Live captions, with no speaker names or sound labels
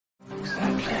I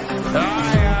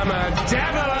am a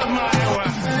devil of my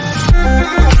work.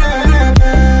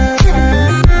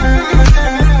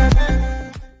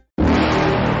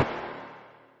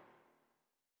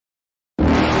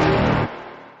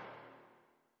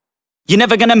 You're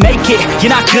never gonna make it,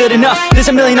 you're not good enough. There's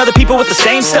a million other people with the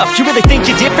same stuff. You really think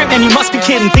you're different? Man, you must be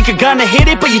kidding. Think you're gonna hit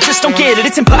it, but you just don't get it.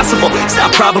 It's impossible, it's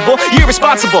not probable, you're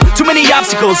irresponsible. Too many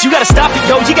obstacles, you gotta stop it,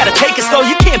 yo. You gotta take it slow,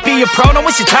 you can't be a pro. Don't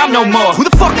waste your time no more. Who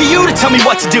the fuck are you to tell me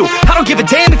what to do? I don't give a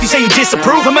damn if you say you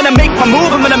disapprove. I'm gonna make my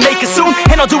move, I'm gonna make it soon.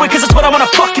 And I'll do it cause it's what I wanna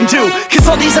fucking do. Cause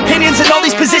all these opinions and all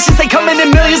these positions, they come in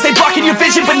millions, they blocking your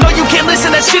vision. But no, you can't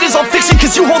listen, that shit is all fiction.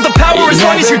 Cause you hold the power as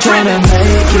long as you're driven.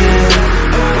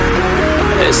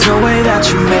 There's no way that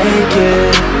you make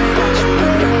it.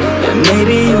 And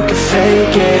maybe you can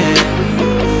fake it,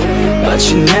 but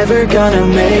you're never gonna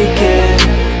make it.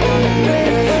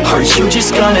 Are you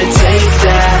just gonna take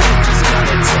that?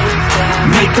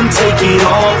 Make them take it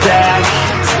all back.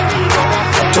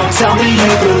 Don't tell me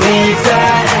you believe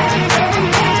that.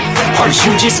 Are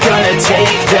you just gonna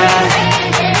take that?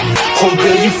 Or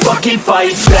will you fucking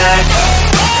fight back?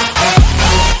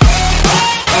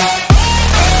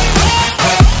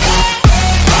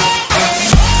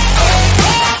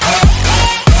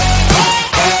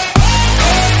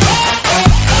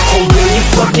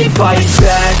 Fucking fight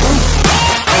back.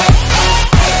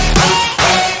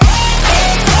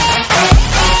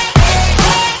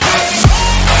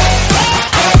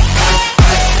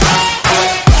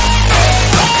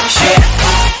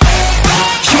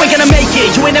 You ain't gonna make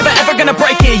it, you ain't never ever gonna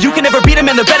break it. You can never beat them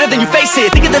and they're better than you face it.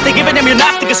 Thinking that they give a damn, you're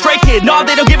not thinking straight, kid. No,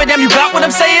 they don't give a damn, you got what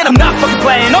I'm saying? I'm not fucking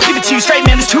playing, I'll give it to you straight,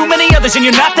 man. There's too many others and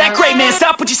you're not that great, man.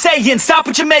 Stop what you're saying, stop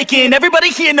what you're making.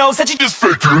 Everybody here knows that you just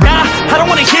faking. Nah, I don't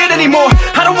wanna hear it anymore,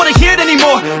 I don't wanna hear it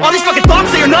anymore. All these fucking thoughts,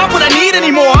 they are not what I need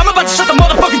anymore. I'm about to shut the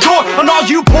motherfucking door on all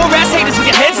you poor ass haters with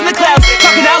your heads in the clouds,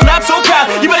 talking out loud so proud.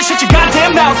 You better shut your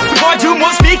goddamn mouth before I do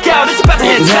more speak out. It's about to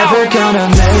head south. You're never gonna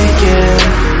make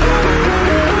it.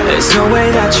 There's no way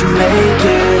that you make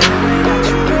it.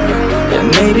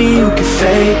 And maybe you can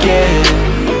fake it,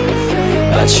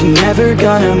 but you're never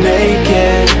gonna make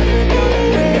it.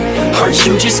 Are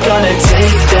you just gonna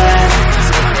take that?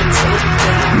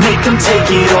 Make them take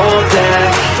it all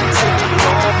back.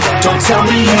 Don't tell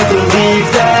me you believe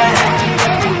that.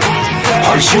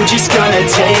 Are you just gonna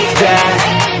take that?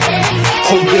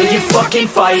 Or will you fucking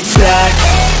fight back?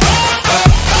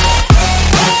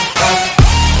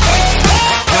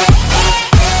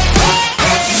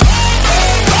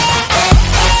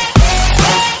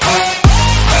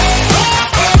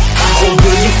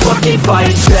 Fucking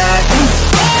fight back.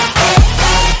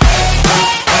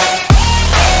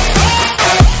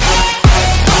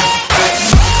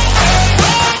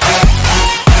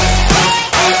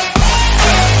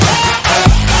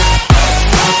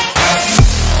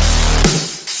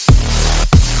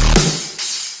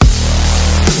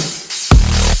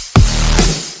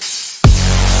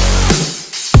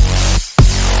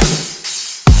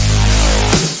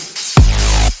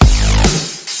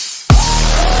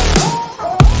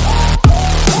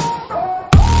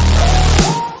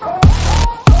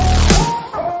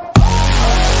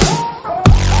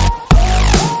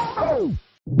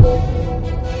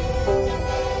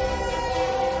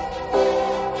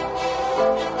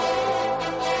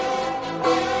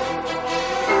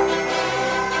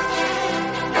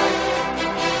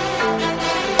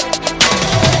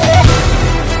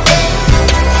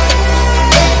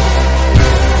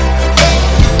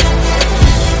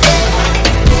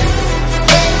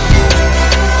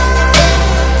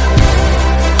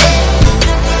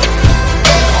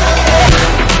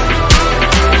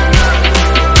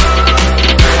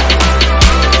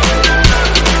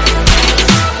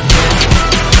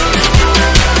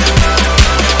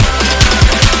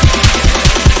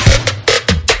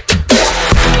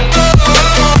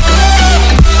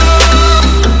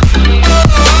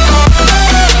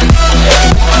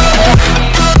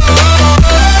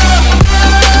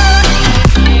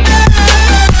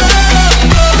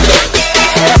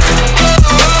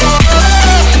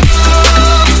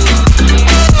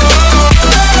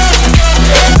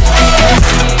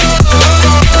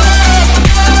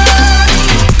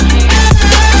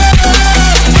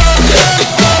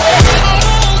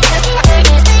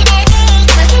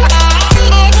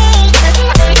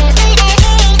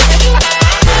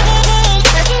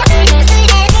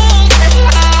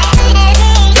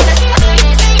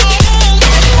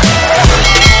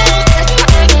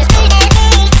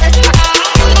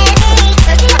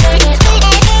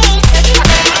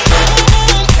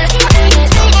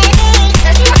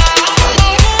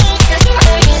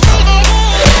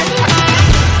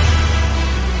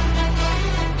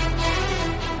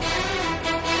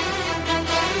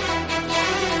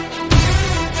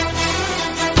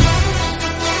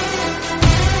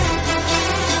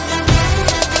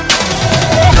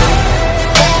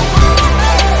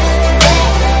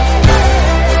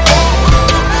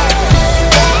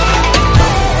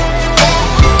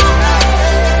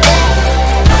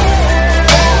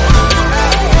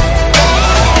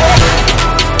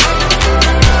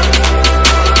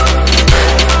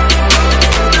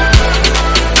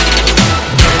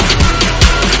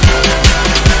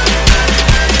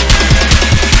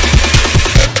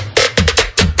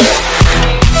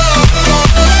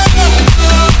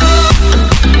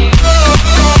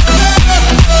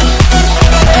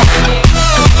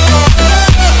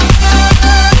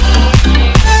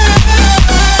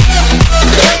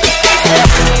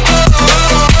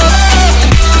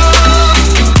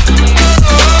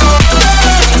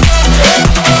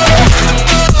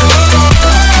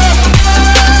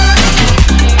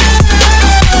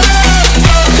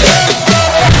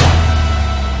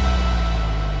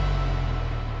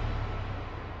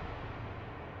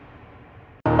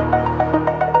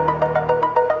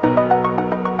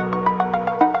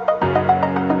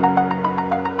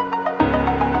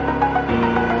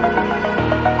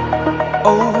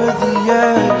 over the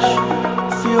edge.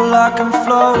 Feel like I'm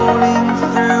floating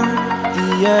through the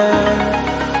air.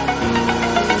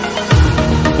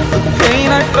 The pain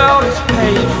I felt is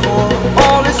paid for,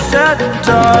 all is said and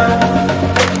done.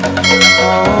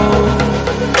 Oh,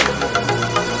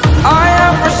 I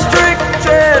am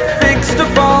restricted, fixed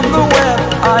upon the web.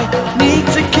 I need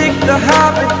to kick the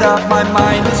habit that my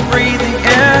mind is breathing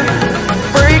in.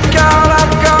 Break out,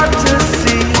 I've got to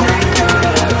see.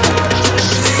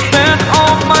 Spent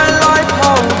all my life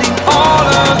holding all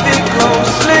of it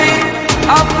closely.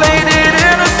 I played it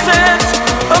innocent,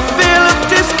 a feel of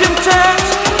discontent.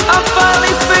 I'm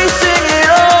finally facing it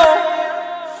all,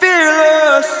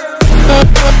 fearless.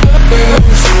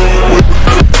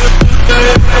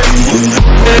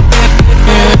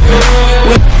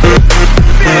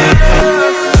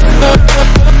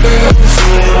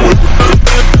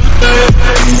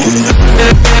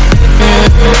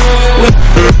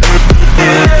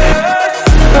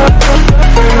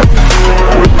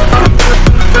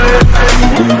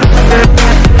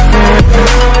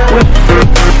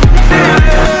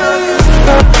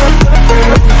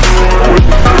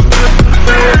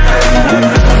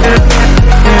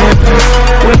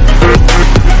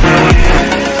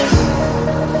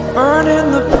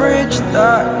 Burning the bridge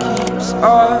that keeps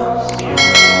us.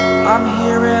 I'm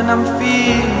here and I'm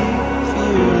feeling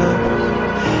fearless.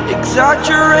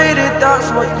 Exaggerated,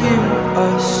 that's what you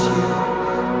assume.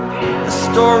 The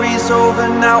story's over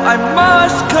now, I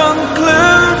must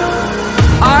conclude.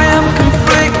 I am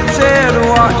conflicted,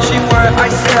 watching where I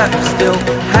step still,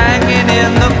 hanging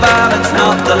in the balance.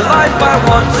 Not the life I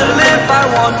want to live, I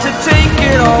want to take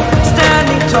it all.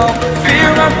 Standing tall, fear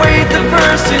I've weighed the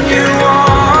person you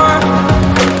are.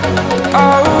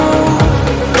 Oh,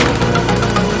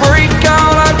 break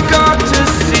out, I've got to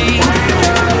see.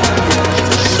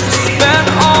 Spent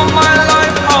all my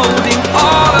life holding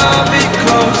all of it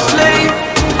closely.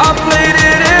 I played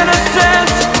it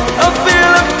innocent, a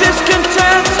feel of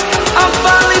discontent. I'm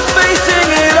finally facing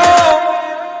it all,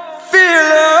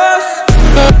 fearless.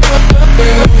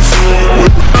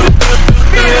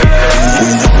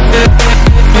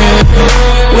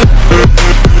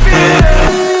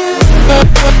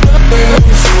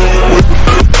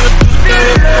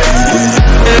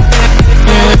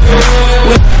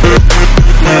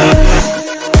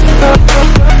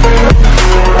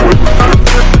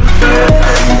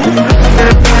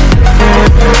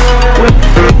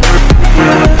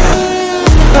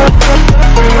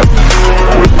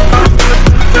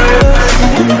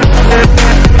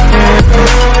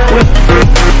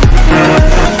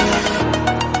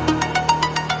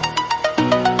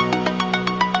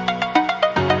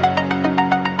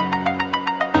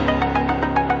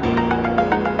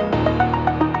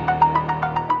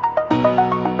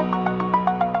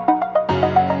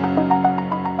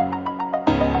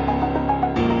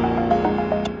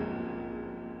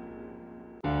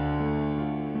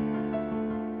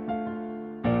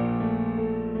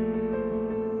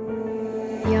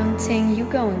 Young Ting, you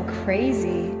going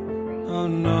crazy. Oh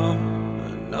no,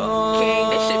 no. King,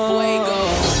 this shit fuego.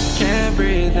 Can't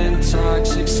breathe in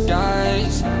toxic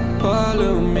skies.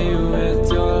 Pollute me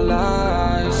with your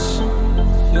lies.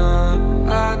 Yeah,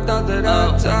 I thought that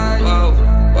I'd die.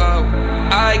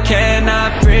 I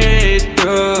cannot breathe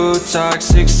through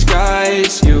toxic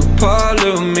skies. You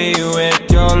pollute me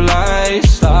with your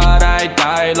lies. Thought I'd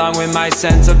die along with my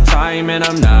sense of time, and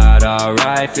I'm not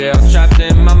alright. Feel trapped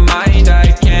in my mind,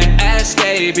 I can't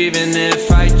escape even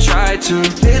if I try to.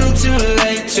 Little too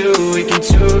late, too weak and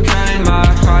too kind. My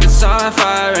heart is on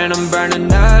fire and I'm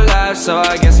burning alive, so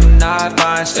I guess I'm not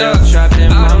fine. Still trapped in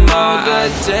my mind.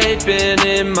 The date been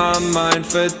in my mind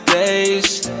for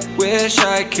days. Wish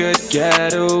I could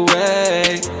get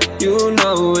away. You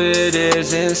know it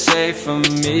isn't safe for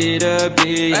me to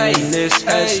be in this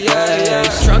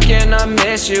headspace. Drunk and I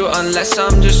miss you unless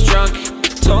I'm just drunk.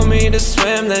 Told me to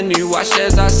swim, then you watched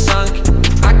as I sunk.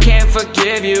 I can't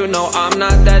forgive you, no I'm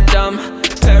not that dumb.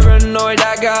 Paranoid,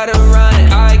 I gotta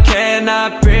run. I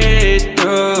cannot breathe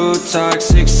through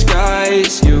toxic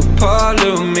skies. You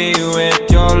pollute me with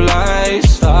your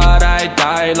lies. Thought I'd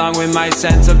die along with my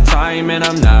sense of time, and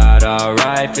I'm not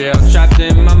alright. Feel trapped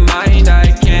in my mind,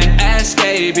 I can't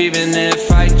escape even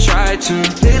if I try to.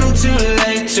 Little too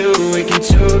late, too weak and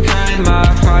too kind. My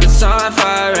heart is on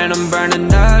fire and I'm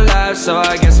burning alive, so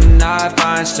I guess I'm not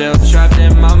fine. Still trapped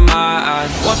in my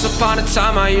mind. Once upon a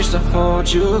time I used to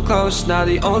hold you close. Now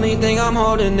the only thing I'm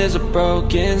holding is a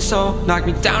broken soul. Knock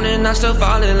me down and I'm still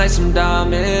falling like some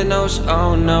dominoes.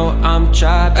 Oh no, I'm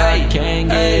trapped, I can't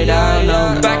get out,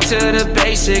 no. Back to the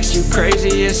basics, you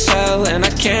crazy as hell, and I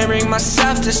can't bring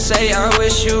myself to say I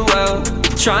wish you well.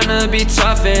 Tryna be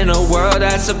tough in a world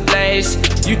that's ablaze.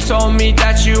 You told me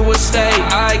that you would stay.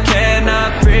 I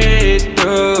cannot breathe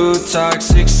through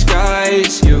toxic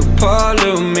skies. You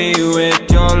pollute me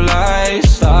with your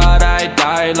lies. Thought I'd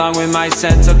die along with my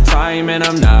sense of time, and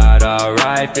I'm not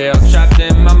alright. Feel trapped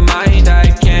in my mind, I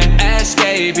can't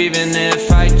escape even if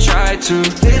I try to.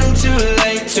 Little too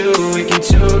late, too weak and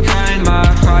too kind. My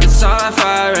heart is on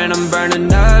fire and I'm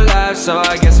burning alive, so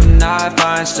I guess I'm not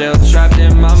fine. Still trapped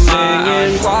in my mind,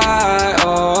 singing why,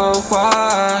 oh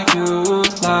why you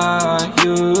lie,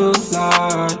 you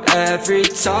lie. Every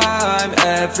time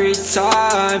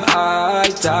I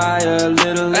die a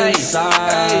little inside.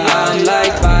 I'm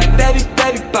like bye, baby,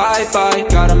 baby, bye, bye.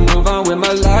 Gotta move on with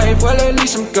my life, well at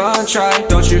least I'm gonna try.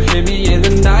 Don't you hear me in the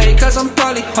night, cause I'm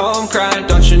probably home crying.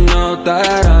 Don't you know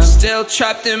that I'm still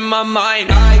trapped in my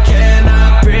mind. I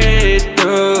cannot breathe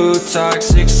through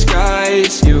toxic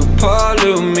skies. You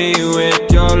pollute me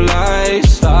with your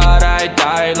lies. Thought I'd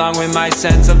die along with my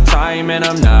sense of time, and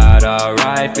I'm not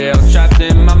alright. Feel trapped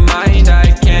in my mind,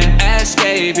 I can't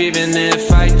escape even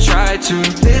if I try to.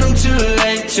 Little too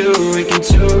late, too weak and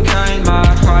too kind. My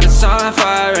heart is on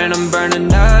fire and I'm burning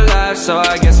alive, so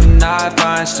I guess I'm not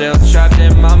fine. Still trapped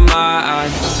in my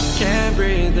mind. Can't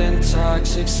breathe in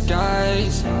toxic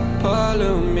skies.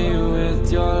 Pollute me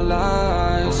with your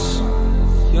lies.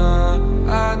 Yeah,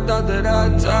 I thought that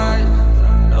I'd die.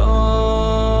 No.